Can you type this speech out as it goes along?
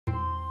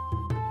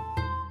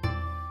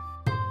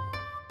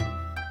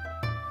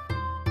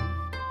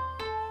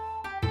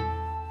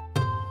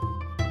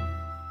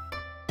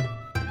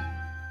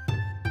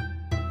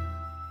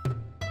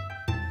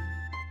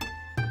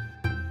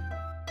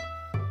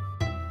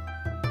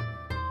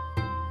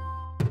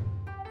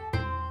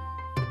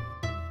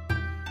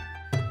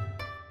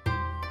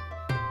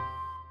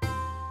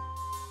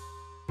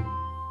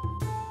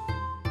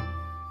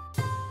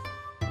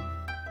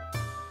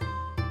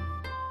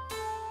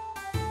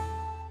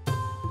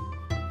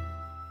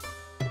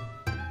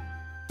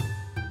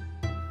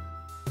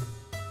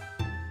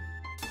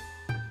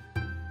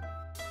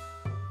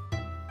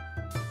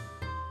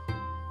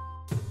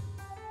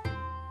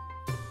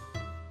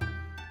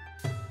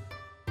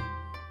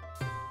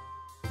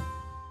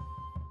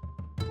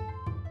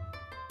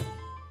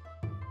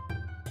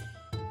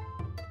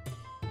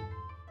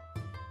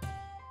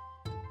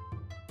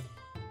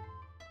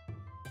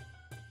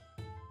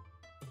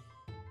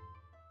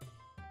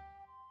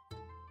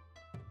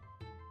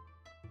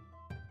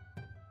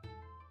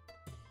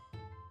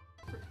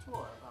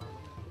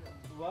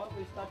Well,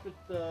 we start with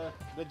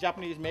the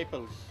Japanese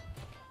maples.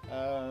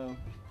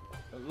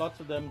 Lots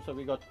of them, so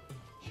we got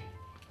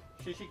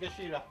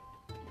Shishigashira.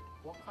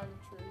 What kind of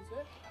tree is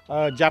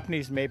it?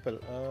 Japanese maple.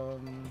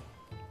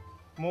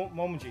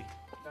 Momji.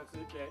 Does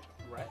it get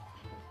red?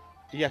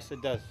 Yes,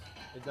 it does.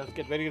 It does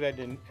get very red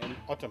in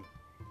autumn.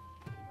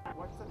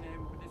 What's the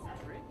name of this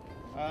tree?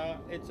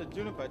 It's a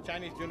juniper,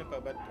 Chinese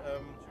juniper, but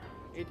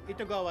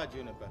Itoigawa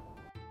juniper.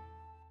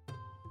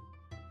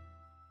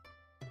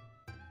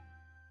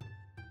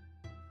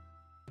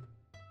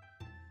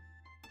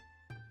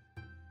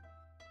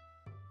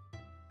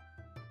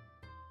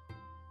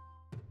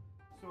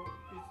 So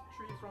this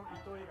tree from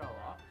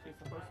Itoigawa is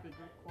supposed to be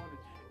good quality.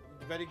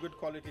 Very good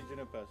quality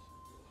junipers.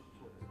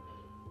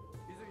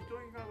 Is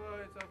Itoigawa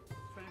a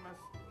famous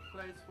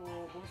place for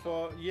bonsai? So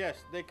yes,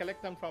 they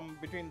collect them from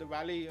between the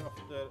valley of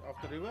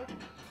the river.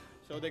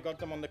 So they got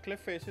them on the cliff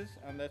faces,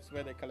 and that's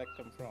where they collect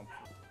them from.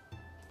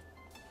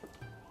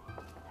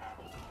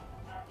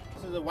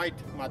 This is a white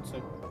matsu.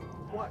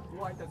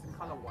 White as in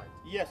color white?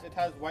 Yes, it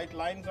has white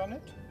lines on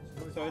it,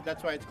 so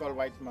that's why it's called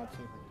white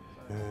matsu.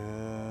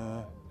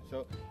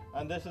 So,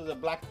 and this is a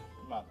black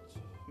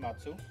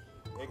matsu.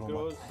 It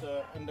grows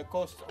in the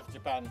coast of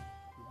Japan.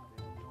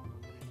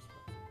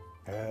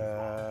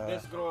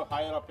 This grow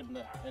higher up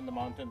in the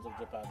mountains of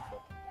Japan.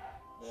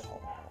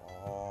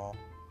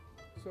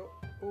 So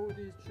all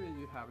these trees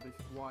you have, this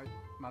white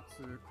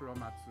matsu, kuro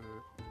matsu,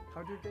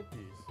 how do you get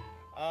these?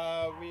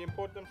 We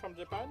import them from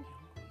Japan.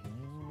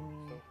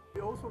 So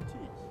you also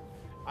teach?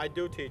 I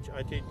do teach.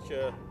 I teach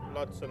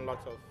lots and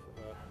lots of.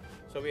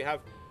 So we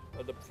have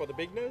for the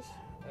beginners,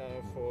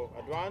 for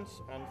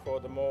advanced, and for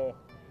the more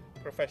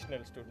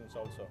professional students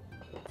also.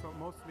 So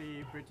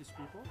mostly British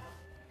people?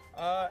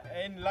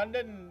 In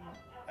London,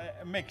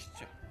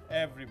 mixed,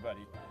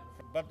 everybody.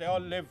 But they all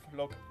live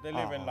local. They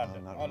live in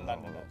London, all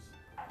Londoners.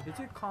 Is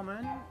it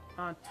common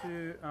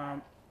to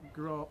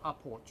grow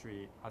apple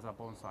tree as a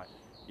bonsai?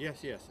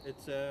 Yes, yes.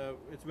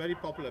 It's very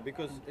popular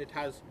because it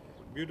has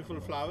beautiful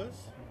flowers,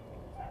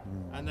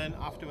 and then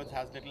afterwards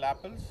has little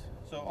apples.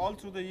 So all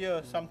through the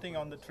year, something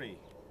on the tree.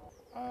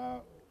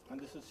 And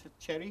this is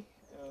cherry.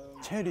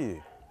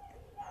 Cherry.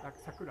 Like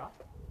sakura?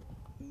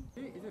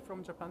 Is it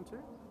from Japan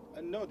too?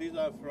 No, these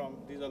are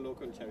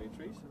local cherry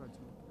trees.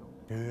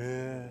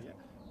 Yeah. Yeah.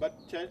 But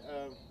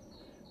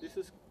this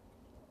is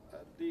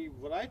the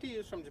variety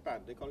is from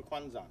Japan. They call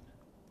Kwanzan.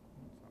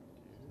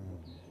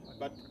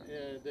 But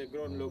they're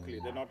grown locally.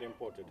 They're not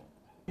imported.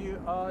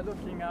 You are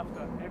looking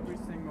after every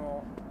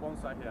single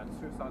bonsai here,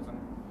 2,000.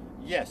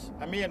 Yes,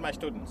 and me and my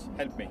students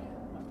help me.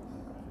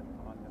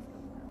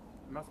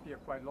 It must be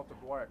quite a lot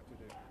of work to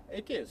do.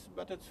 It is,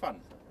 but it's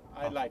fun.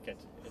 I like it.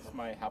 It's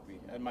my hobby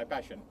and my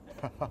passion.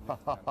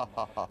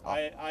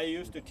 I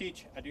used to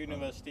teach at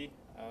university.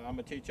 I'm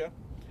a teacher.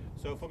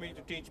 So for me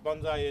to teach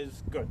bonsai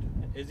is good.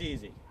 It's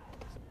easy.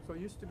 So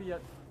you used to be a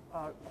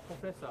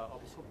professor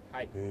of...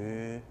 Hi.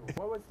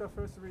 What was the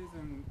first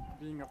reason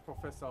being a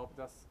professor of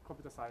this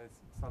computer science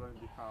suddenly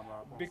become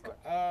a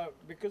bonsai?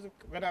 Because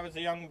when I was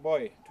a young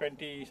boy,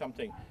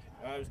 20-something,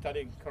 I was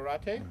studying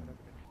karate.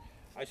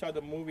 I saw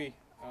the movie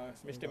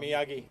Mr.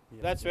 Miyagi.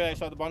 That's where I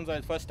saw the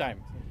bonsai the first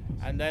time.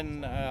 And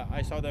then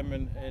I saw them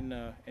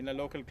in a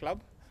local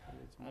club,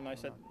 and I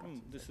said,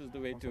 this is the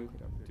way to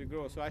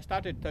grow. So I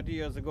started 30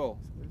 years ago,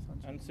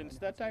 and since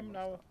that time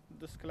now,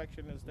 this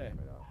collection is there.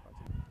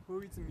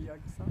 Who is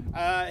Miyagi-san?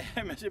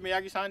 Mr.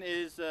 Miyagi-san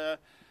is a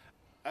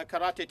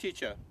karate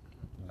teacher,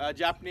 a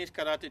Japanese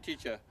karate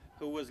teacher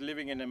who was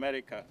living in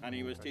America, and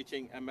he was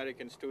teaching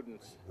American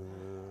students.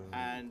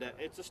 And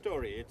it's a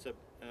story. It's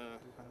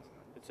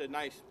a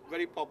nice,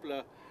 very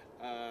popular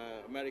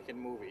American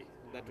movie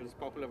that was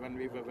popular when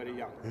we were very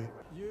young.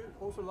 You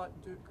also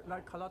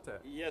like karate?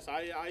 Yes,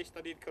 I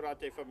studied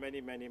karate for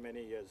many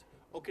years.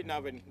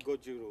 Okinawan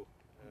Goju-Ryu.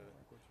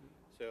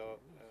 So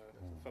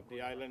from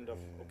the island of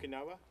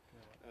Okinawa.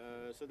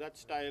 So that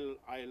style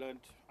I learned.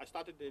 I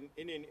started in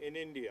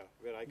India,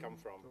 where I come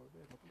from,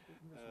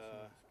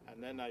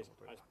 and then I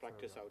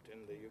practiced out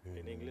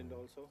in England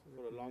also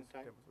for a long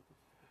time.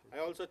 I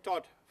also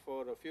taught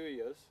for a few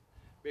years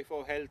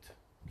before health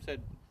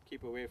said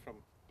keep away from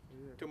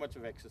too much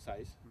of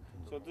exercise.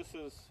 So this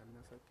is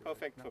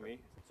perfect for me.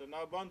 So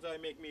now bonsai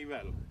make me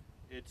well.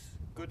 It's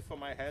good for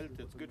my health,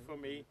 it's good for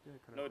me,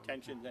 no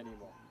tensions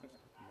anymore.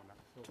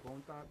 So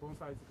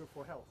bonsai is good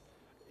for health?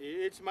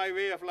 It's my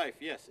way of life,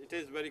 yes, it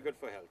is very good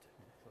for health.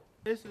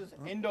 This is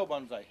Indo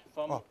bonsai,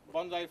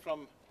 bonsai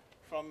from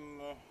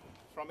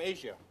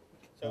Asia.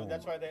 So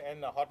that's why they're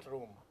in a hot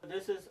room.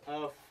 This is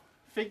a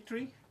fig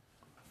tree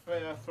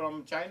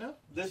from China.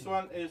 This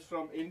one is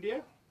from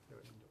India.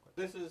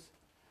 This is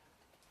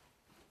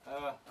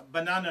a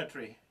banana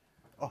tree.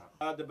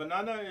 The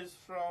banana is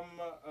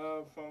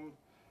from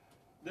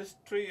this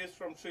tree is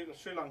from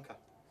Sri Lanka.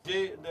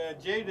 The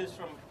jade is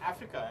from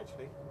Africa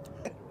actually,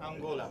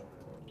 Angola.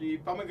 The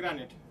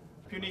pomegranate,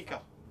 punica,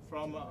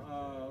 from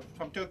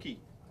Turkey.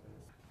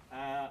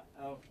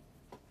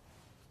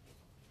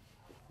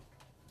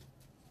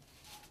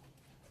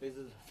 This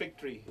is fig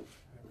tree.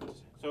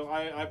 So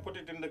I put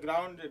it in the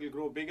ground, it will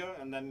grow bigger,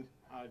 and then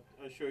I'll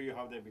show you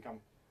how they become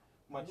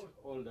much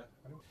older.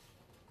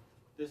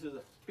 This is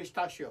a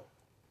pistachio.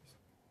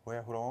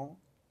 Where from?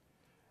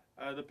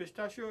 The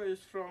pistachio is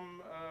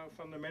from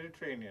the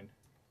Mediterranean.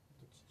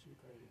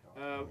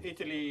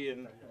 Italy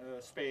and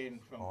Spain.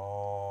 From.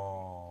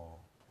 Oh.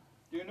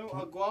 Do you know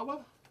a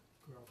guava?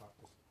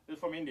 It's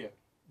from India.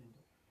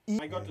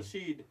 I got the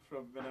seed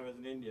from when I was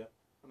in India,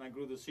 and I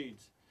grew the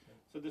seeds.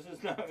 So this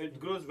is now, it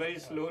grows very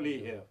slowly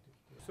here.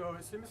 So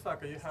it seems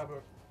like you have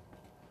a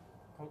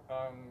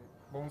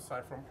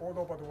bonsai from all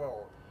over the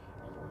world.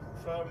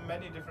 From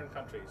many different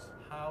countries.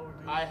 How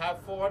do you I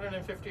have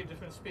 450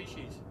 different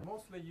species.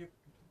 mostly you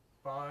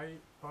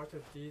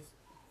purchase these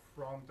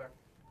from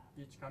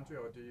each country,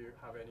 or do you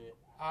have any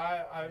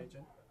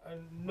agent?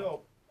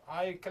 No,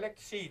 I collect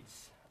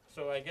seeds.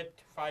 So I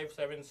get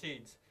 5-7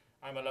 seeds.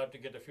 I'm allowed to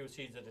get a few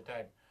seeds at a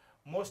time.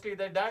 Mostly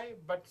they die,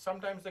 but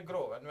sometimes they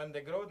grow. And when they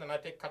grow, then I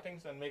take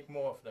cuttings and make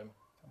more of them.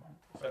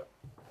 So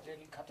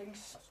little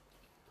cuttings.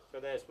 So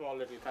they're small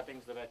little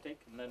cuttings that I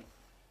take, and then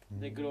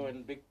they grow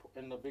in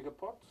the bigger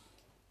pots,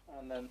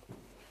 and then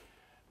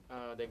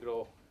they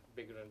grow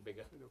bigger and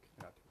bigger.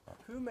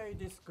 Who made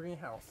this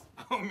greenhouse?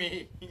 Oh,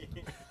 me.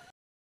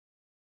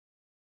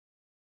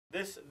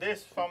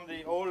 This from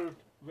the old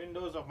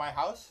windows of my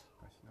house.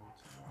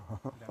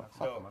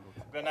 So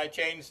when I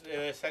changed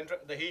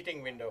the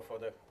heating window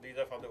these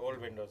are for the old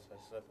windows. I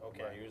said,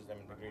 okay, I use them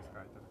in the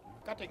greenhouse.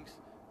 Cuttings,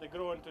 they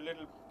grow into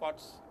little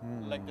pots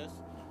like this,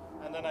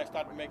 and then I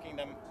start making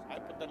them. I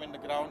put them in the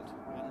ground,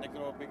 and they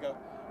grow bigger,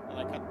 and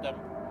I cut them,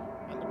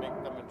 and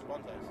make them into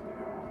bonsais.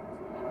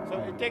 So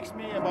it takes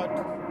me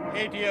about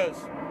 8 years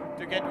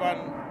to get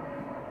one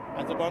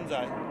as a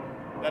bonsai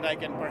that I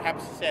can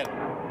perhaps sell.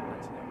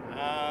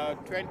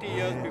 20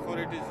 years before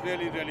it is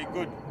really, really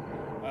good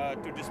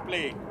to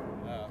display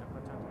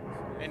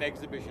in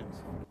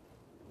exhibitions.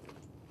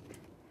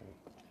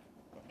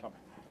 Oh,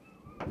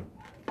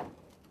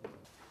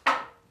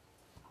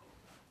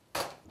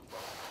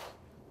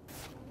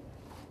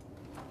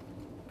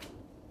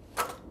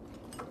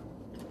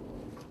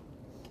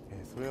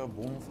 それは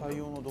盆栽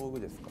用の道具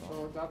ですか？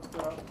 So that's the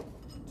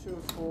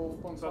tools for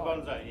bonsai. For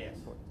bonsai, yes.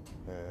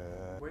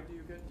 へ Where do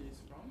you get these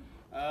from?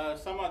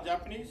 Some are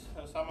Japanese,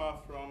 some are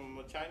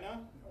from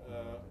China.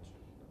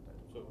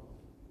 So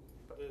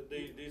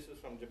this is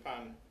from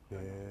Japan. え。へ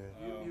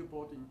え。 You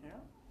bought in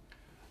here?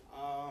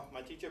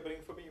 My teacher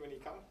bring for me when he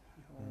comes.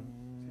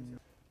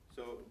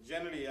 So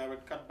generally I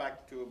would cut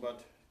back to about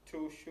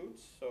 2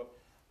 shoots. So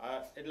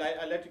I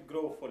let it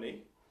grow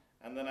fully,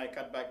 and then I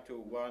cut back to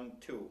 1,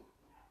 2.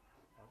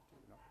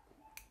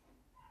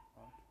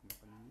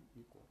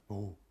 お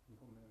う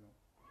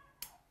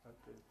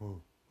お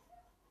う。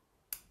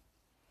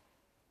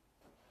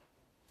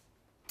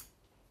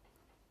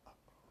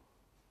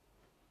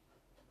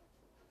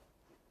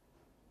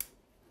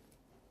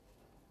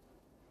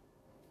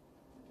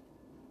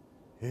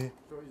え。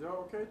 So is it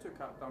okay to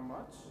cut that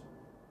much?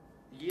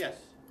 Yes,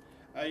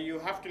 you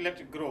have to let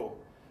it grow,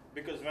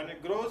 because when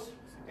it grows,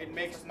 it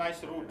makes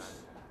nice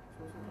roots,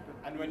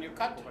 and when you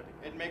cut,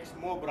 it makes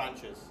more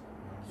branches,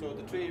 so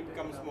the tree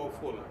becomes more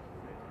full.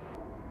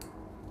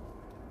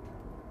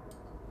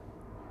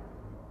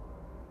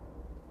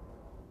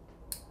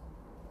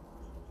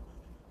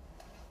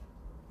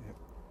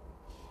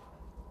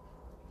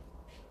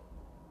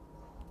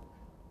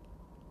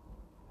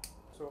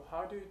 So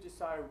how do you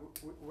decide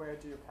where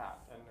do you cut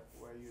and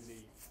where you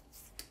leave?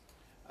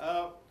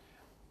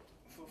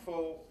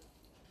 For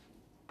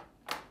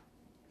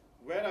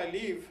where I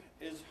leave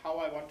is how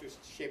I want to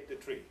shape the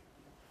tree.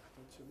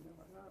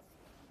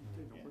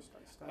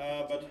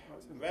 But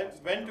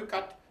when to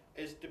cut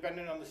is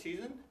dependent on the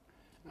season,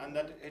 and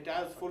that it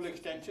has full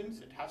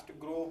extensions. It has to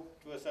grow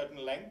to a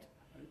certain length.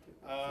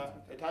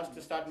 It has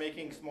to start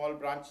making small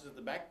branches at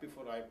the back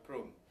before I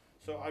prune.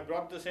 So I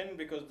brought this in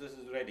because this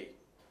is ready.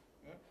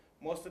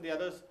 Most of the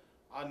others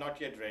are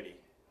not yet ready.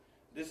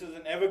 This is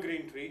an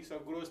evergreen tree, so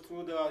it grows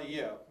through the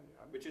year,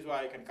 which is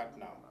why I can cut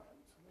now.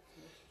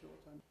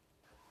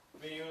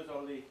 We use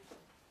all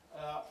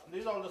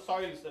these are all the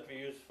soils that we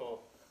use for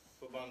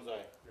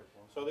bonsai.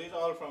 So these are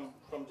all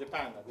from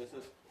Japan. This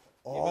is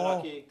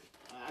Ibaraki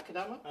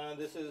Akadama, and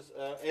this is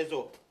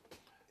Ezo,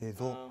 映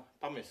像。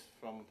 pumice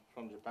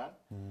from Japan.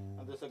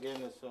 And this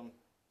again is from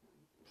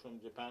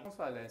Japan.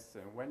 Bonsai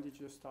lesson, when did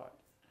you start?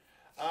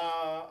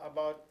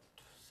 About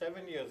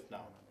 7 years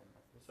now.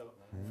 So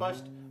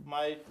first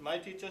my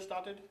teacher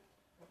started,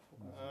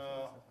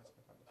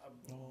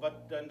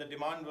 but then the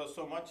demand was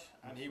so much,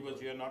 and he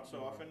was here not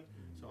so often.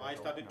 So I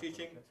started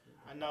teaching,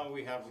 and now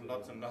we have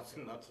lots and lots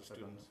and lots of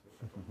students.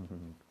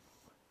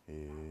 へ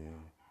え。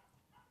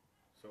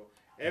 So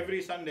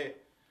every Sunday,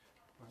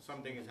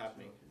 something is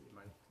happening.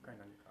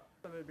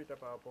 A little bit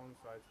about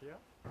bonsai here.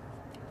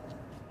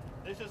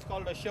 This is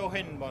called a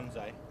shohin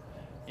bonsai.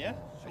 Yeah,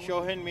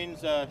 shohin means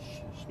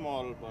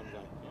small bonsai.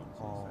 Yeah?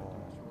 あ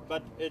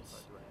But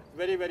it's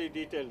very, very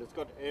detailed. It's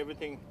got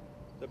everything.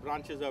 The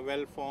branches are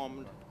well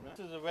formed. This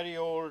is a very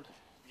old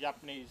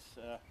Japanese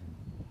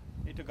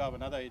Itoigawa,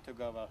 another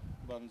Itoigawa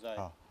bonsai.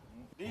 Ah.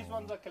 These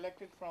ones are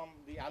collected from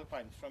the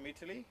Alpines, from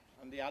Italy,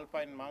 on the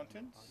Alpine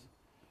mountains.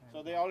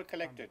 So they all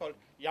collected, called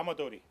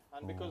Yamadori.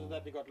 And because of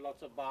that, they got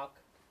lots of bark.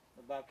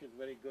 The bark is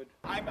very good.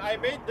 I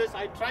made this,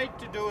 I tried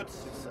to do it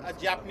a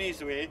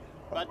Japanese way,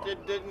 but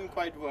it didn't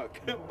quite work.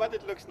 But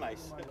it looks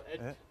nice.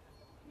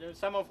 There's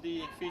some of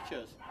the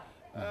features.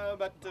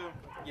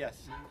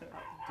 Yes.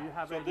 Do you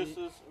have So any, this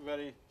is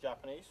very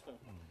Japanese.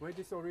 where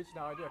does this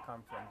original idea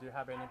come from? Do you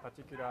have any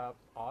particular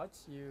art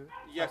you?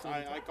 Yes,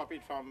 I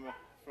copied from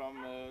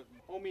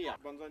Omiya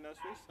Bonsai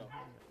Nursery. So.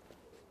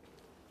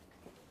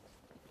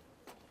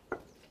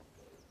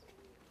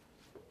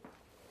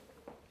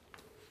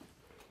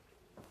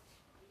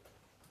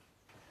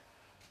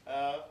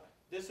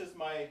 This is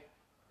my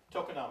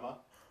tokonama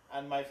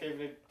and my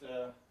favorite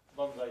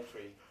bonsai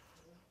tree.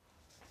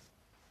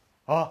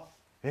 あ、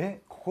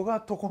ここ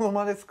が床の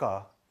間です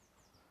か？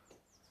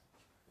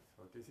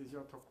 So this is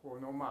your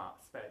tokonoma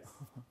space.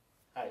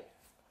 Hi.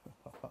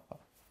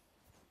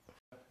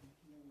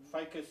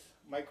 Ficus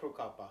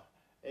microcarpa.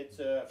 It's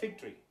a fig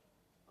tree.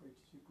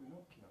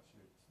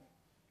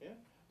 Yeah.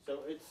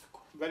 So it's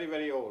very,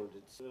 very old.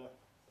 It's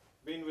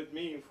been with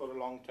me for a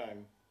long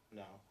time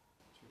now.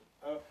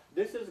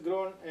 This is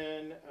grown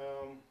in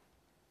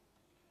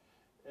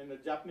the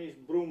Japanese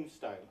broom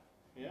style.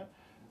 Yeah.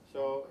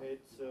 So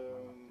it's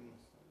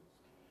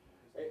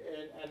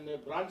and the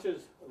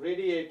branches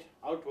radiate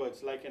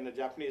outwards like in the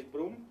Japanese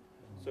broom.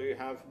 So you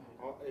have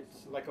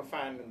it's like a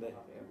fan in there.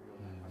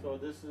 Yeah. So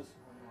this is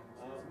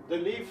the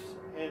leaves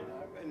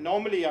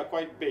normally are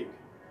quite big,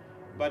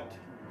 but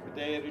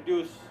they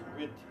reduce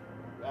with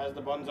as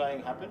the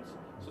bonsaiing happens.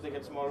 So they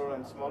get smaller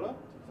and smaller.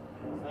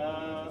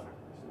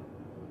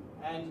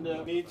 And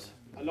needs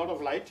a lot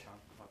of light,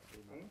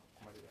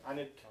 and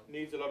it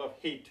needs a lot of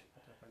heat.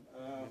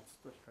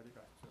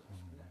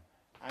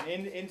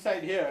 And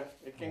inside here,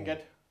 it can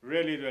get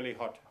really, really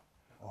hot,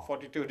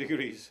 42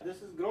 degrees.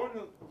 This is grown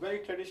very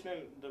traditional,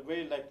 the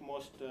way like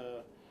most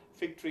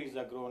fig trees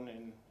are grown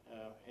in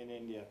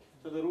India.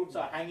 So the roots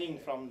are hanging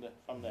from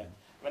there.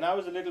 When I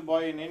was a little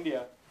boy in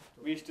India,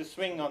 we used to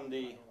swing on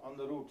the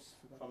roots,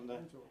 from the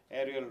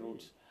aerial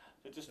roots.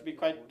 So it used to be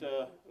quite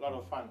a lot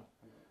of fun.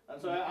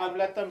 And so I've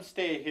let them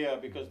stay here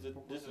because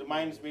this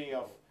reminds me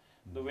of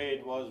the way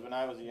it was when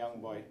I was a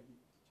young boy.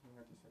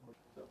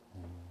 So,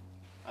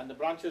 and the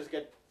branches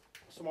get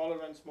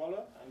smaller and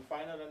smaller and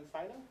finer and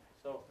finer.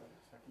 So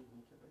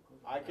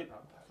I keep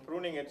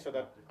pruning it so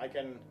that I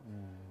can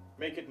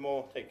make it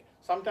more thick.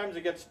 Sometimes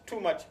it gets too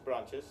much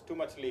branches, too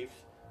much leaves,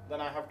 then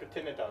I have to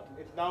thin it out.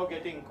 It's now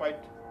getting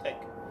quite thick.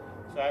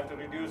 So I have to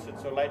reduce it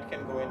so light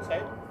can go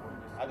inside.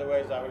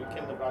 Otherwise I will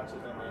kill the branches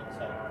on the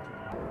inside.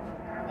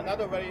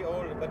 Another very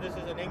old, but this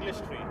is an English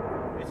tree.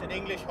 It's an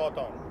English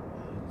hawthorn.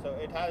 So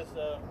it has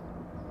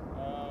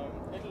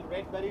little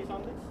red berries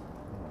on this.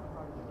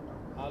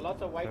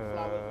 Lots of white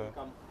flowers will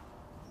come.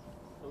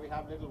 So we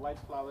have little white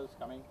flowers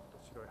coming.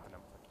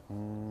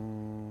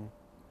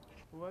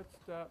 What's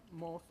the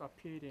most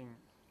appealing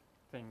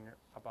thing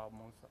about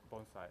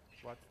bonsai?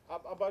 What?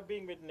 About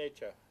being with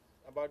nature,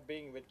 about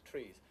being with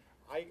trees.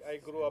 I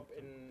grew up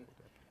in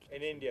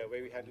India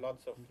where we had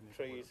lots of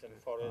trees and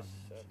forests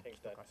and things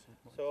like that.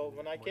 So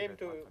when I came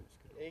to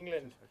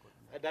England,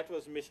 that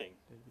was missing.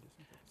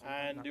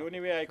 And the only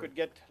way I could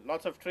get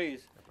lots of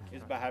trees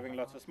is by having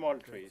lots of small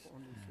trees.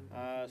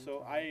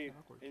 So I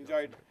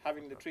enjoyed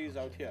having the trees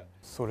out here.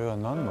 それは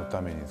何の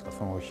ためにですか？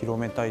その広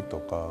めたいと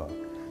か。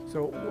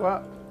So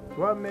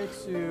what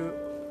makes you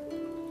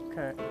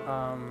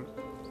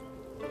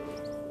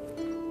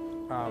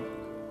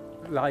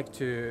like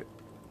to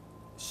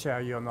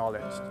share your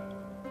knowledge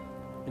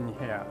in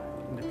here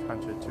in the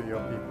country to your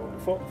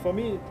people? For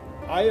me,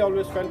 I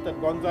always felt that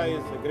bonsai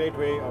is a great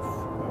way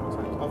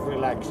of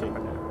relaxing,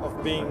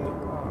 of being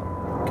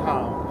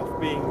calm, of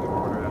being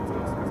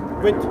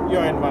with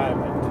your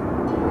environment.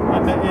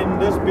 And in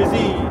this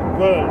busy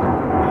world,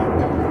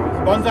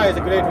 bonsai is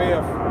a great way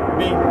of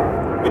being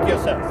with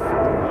yourself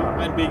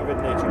and being with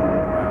nature.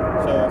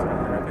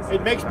 So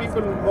it makes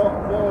people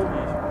more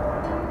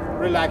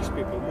relaxed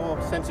people, more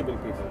sensible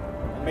people.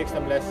 It makes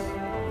them less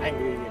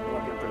angry and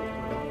wanting to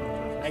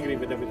angry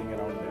with everything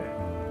around them.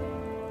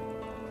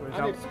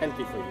 So and it's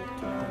healthy for you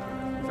too.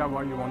 Is that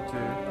what you want to?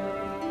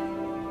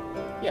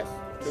 Yes,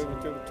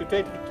 to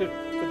take it to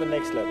the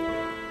next level.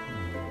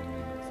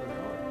 So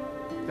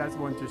that's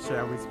want to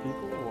share with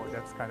people, or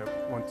that's kind of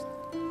want to...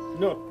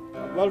 No,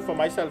 well for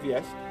myself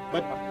yes,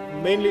 but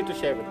mainly to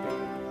share with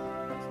people.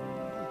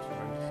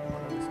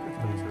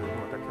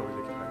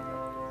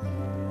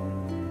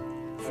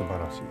 素晴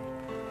らしい。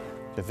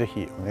じゃあぜ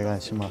ひお願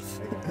いしま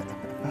す。